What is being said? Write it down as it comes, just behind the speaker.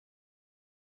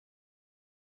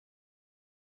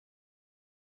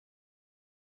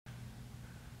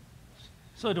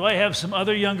So do I have some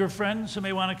other younger friends who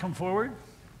may want to come forward?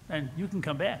 And you can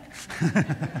come back.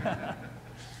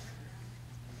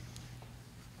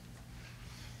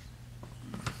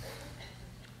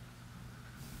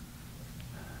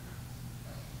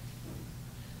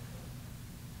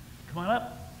 Come on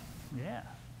up. Yeah.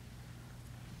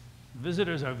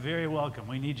 Visitors are very welcome.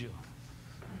 We need you.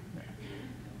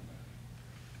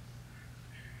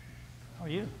 How are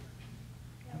you?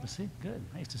 Have a seat. Good.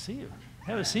 Nice to see you.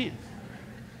 Have a seat.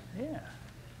 Yeah.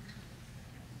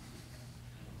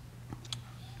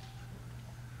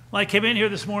 Well, I came in here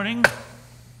this morning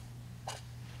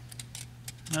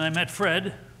and I met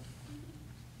Fred.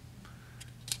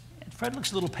 And Fred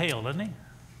looks a little pale, doesn't he?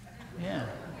 Yeah.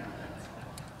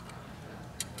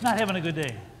 Not having a good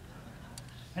day.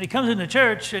 And he comes into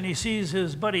church and he sees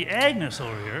his buddy Agnes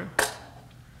over here. He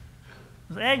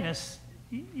says, Agnes,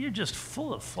 you're just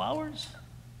full of flowers.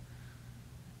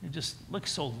 You just look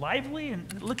so lively,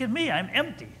 and look at me, I'm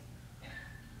empty.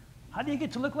 How do you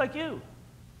get to look like you?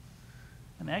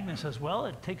 And Agnes says, well,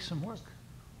 it takes some work.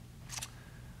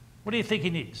 What do you think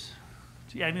he needs?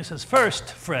 See, Agnes says,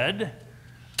 first, Fred,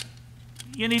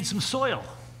 you need some soil,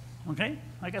 okay?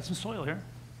 I got some soil here.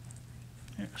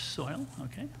 Here, soil,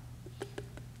 okay.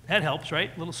 That helps, right?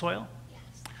 A little soil?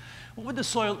 Yes. Well, with the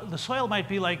soil might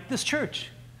be like this church.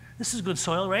 This is good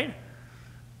soil, right?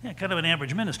 Yeah, kind of an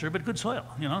average minister, but good soil,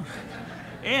 you know.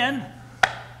 And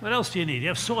what else do you need? You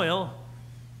have soil.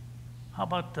 How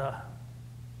about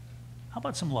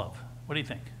some love? What do you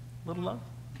think? A little love?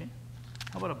 Okay.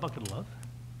 How about a bucket of love?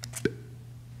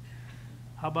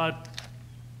 How about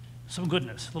some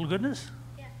goodness? A little goodness?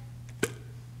 Yeah.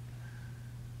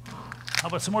 How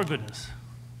about some more goodness?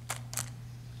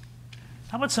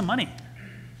 How about some money?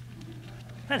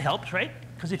 That helps, right?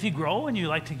 Because if you grow and you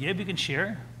like to give, you can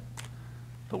share.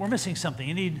 But we're missing something.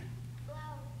 You need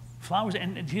flowers.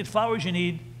 And to get flowers, you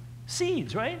need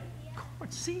seeds, right? Yeah. Of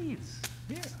course, seeds.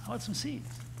 Here, how about some seeds?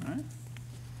 All right.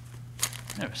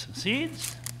 There's some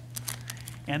seeds.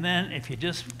 And then if you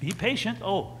just be patient,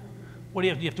 oh, what do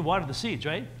you have? You have to water the seeds,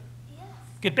 right? Yes.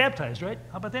 Get baptized, right?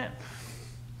 How about that?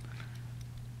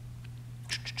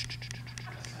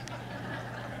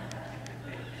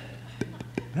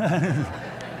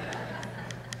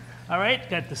 All right,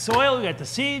 got the soil, we got the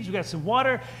seeds, we got some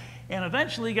water, and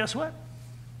eventually, guess what?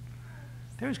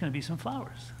 There's going to be some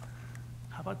flowers.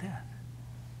 How about that?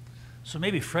 So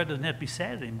maybe Fred doesn't have to be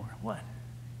sad anymore. What?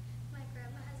 My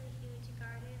grandma has a huge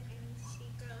garden and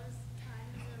she grows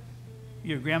tons of food.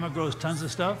 Your grandma grows tons of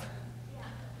stuff?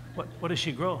 Yeah. What does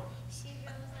she grow? She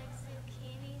grows like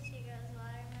zucchini, she grows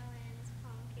watermelons,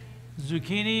 pumpkins.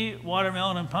 Zucchini,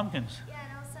 watermelon, and pumpkins. Yeah,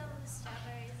 and also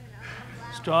strawberries and other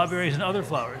flowers. Strawberries and other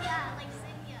flowers. Yeah, like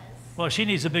zinnias. Well, she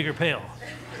needs a bigger pail.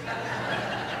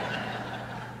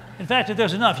 In fact, if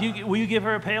there's enough, will you give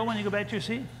her a pail when you go back to your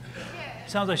seat? Sure.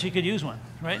 Sounds like she could use one,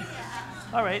 right?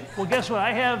 Yeah. All right. Well, guess what?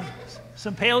 I have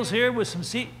some pails here with some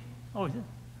seed. Oh, yeah.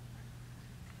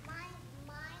 My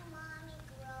mommy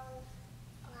grows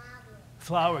flowers.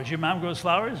 Flowers. Your mom grows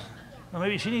flowers? Well,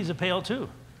 maybe she needs a pail too.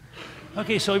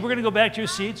 Okay, so we're going to go back to your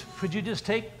seats. Could you just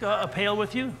take a pail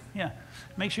with you? Yeah.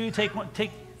 Make sure you take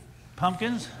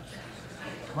pumpkins.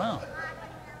 Wow.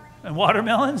 And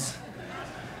watermelons?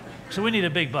 So we need a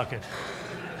big bucket.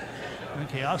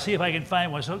 Okay, I'll see if I can find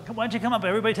one. So why don't you come up,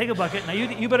 everybody take a bucket. Now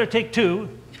you better take two.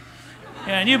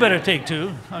 And you better take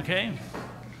two, okay?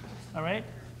 All right?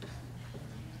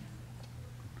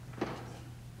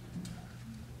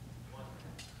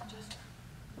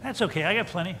 That's okay, I got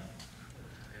plenty.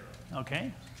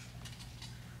 Okay.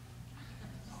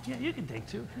 Yeah, you can take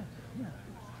two. Yeah.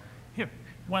 Here,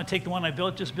 you want to take the one I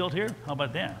just built here? How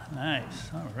about that? Nice,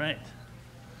 all right.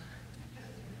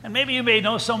 And maybe you may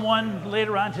know someone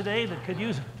later on today that could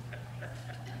use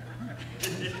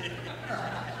it.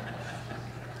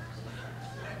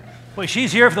 Boy,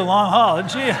 she's here for the long haul, isn't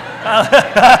she?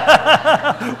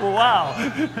 Wow.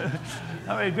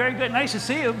 All right, very good. Nice to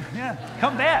see you. Yeah,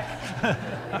 come back.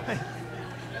 All right.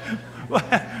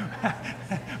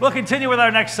 We'll continue with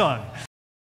our next song.